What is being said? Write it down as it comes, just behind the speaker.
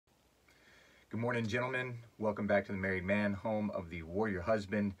Good morning, gentlemen. Welcome back to the Married Man, home of the warrior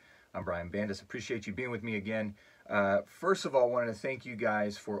husband. I'm Brian Bandas. Appreciate you being with me again. First of all, I wanted to thank you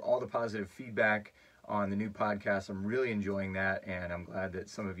guys for all the positive feedback on the new podcast. I'm really enjoying that, and I'm glad that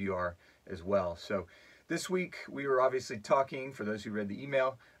some of you are as well. So this week, we were obviously talking, for those who read the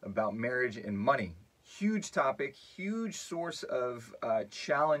email, about marriage and money. Huge topic, huge source of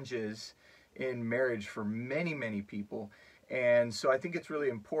challenges in marriage for many, many people. And so I think it's really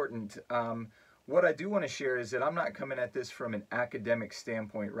important. What I do want to share is that I'm not coming at this from an academic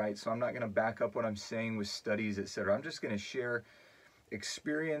standpoint, right? So I'm not going to back up what I'm saying with studies, etc. I'm just going to share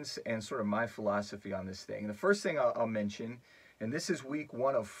experience and sort of my philosophy on this thing. And the first thing I'll mention, and this is week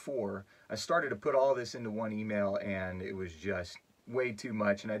 1 of 4, I started to put all this into one email and it was just way too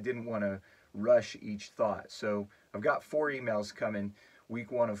much and I didn't want to rush each thought. So I've got 4 emails coming,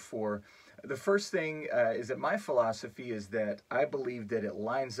 week 1 of 4. The first thing is that my philosophy is that I believe that it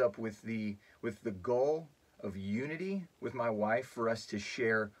lines up with the goal of unity with my wife for us to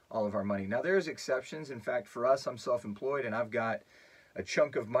share all of our money. Now there's exceptions. In fact, for us, I'm self-employed and I've got a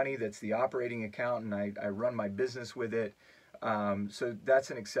chunk of money that's the operating account and I run my business with it. So that's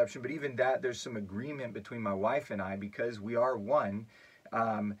an exception. But even that, there's some agreement between my wife and I because we are one.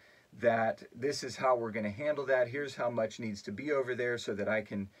 That this is how we're going to handle that. Here's how much needs to be over there so that I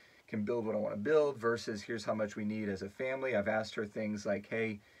can build what I want to build versus here's how much we need as a family. I've asked her things like,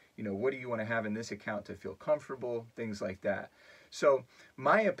 hey, you know, what do you want to have in this account to feel comfortable? Things like that. So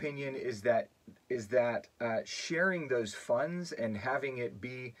my opinion is that sharing those funds and having it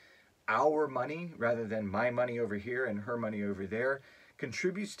be our money rather than my money over here and her money over there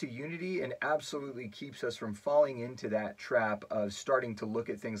contributes to unity and absolutely keeps us from falling into that trap of starting to look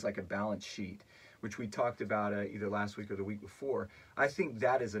at things like a balance sheet, which we talked about either last week or the week before. I think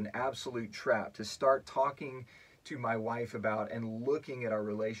that is an absolute trap to start talking to my wife about and looking at our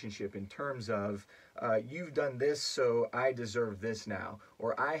relationship in terms of you've done this so I deserve this now,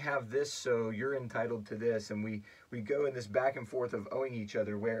 or I have this so you're entitled to this, and we go in this back and forth of owing each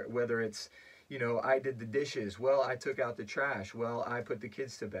other, whether it's, you know, I did the dishes, well, I took out the trash, well, I put the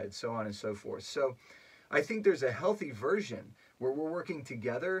kids to bed, so on and so forth. So I think there's a healthy version where we're working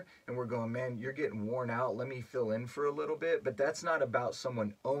together and we're going, man, you're getting worn out, let me fill in for a little bit. But that's not about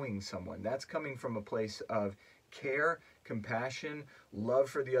someone owing someone. That's coming from a place of care, compassion, love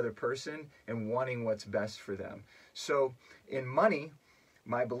for the other person, and wanting what's best for them. So in money,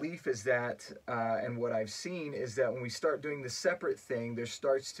 my belief is that, and what I've seen is that when we start doing the separate thing, there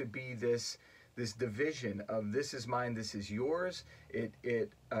starts to be this division of this is mine, this is yours. It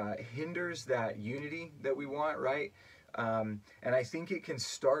hinders that unity that we want, right? And I think it can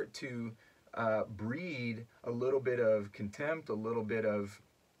start to breed a little bit of contempt, a little bit of,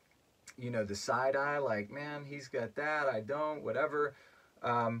 you know, the side eye, like, man, he's got that, I don't, whatever.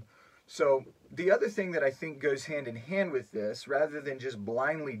 So the other thing that I think goes hand in hand with this, rather than just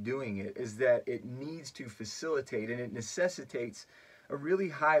blindly doing it, is that it needs to facilitate and it necessitates a really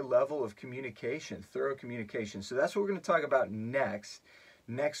high level of communication, thorough communication. So that's what we're going to talk about next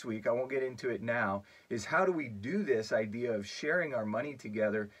week. I won't get into it now, is how do we do this idea of sharing our money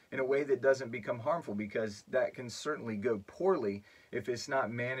together in a way that doesn't become harmful, because that can certainly go poorly if it's not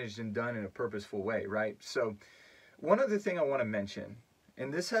managed and done in a purposeful way, right? So one other thing I want to mention,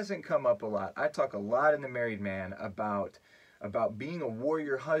 and this hasn't come up a lot, I talk a lot in the Married Man about being a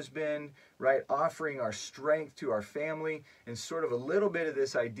warrior husband, right? Offering our strength to our family, and sort of a little bit of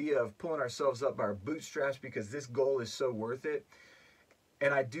this idea of pulling ourselves up by our bootstraps because this goal is so worth it.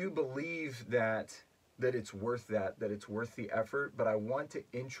 And I do believe that it's worth that it's worth the effort, but I want to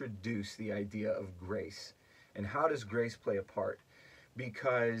introduce the idea of grace. And how does grace play a part?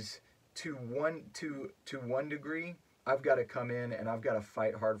 Because to one degree, I've got to come in and I've got to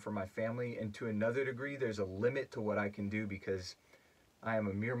fight hard for my family. And to another degree, there's a limit to what I can do because I am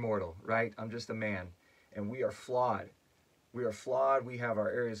a mere mortal, right? I'm just a man. And we are flawed. We are flawed. We have our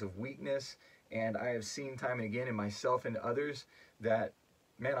areas of weakness. And I have seen time and again in myself and others that,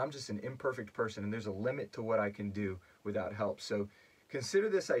 man, I'm just an imperfect person. And there's a limit to what I can do without help. So consider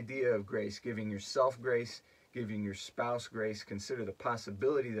this idea of grace, giving yourself grace, giving your spouse grace. Consider the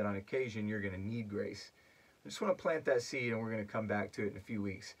possibility that on occasion you're going to need grace. I just want to plant that seed, and we're going to come back to it in a few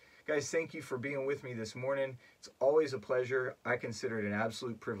weeks. Guys, thank you for being with me this morning. It's always a pleasure. I consider it an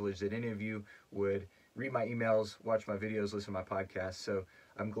absolute privilege that any of you would read my emails, watch my videos, listen to my podcasts. So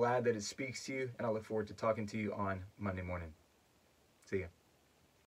I'm glad that it speaks to you, and I look forward to talking to you on Monday morning. See ya.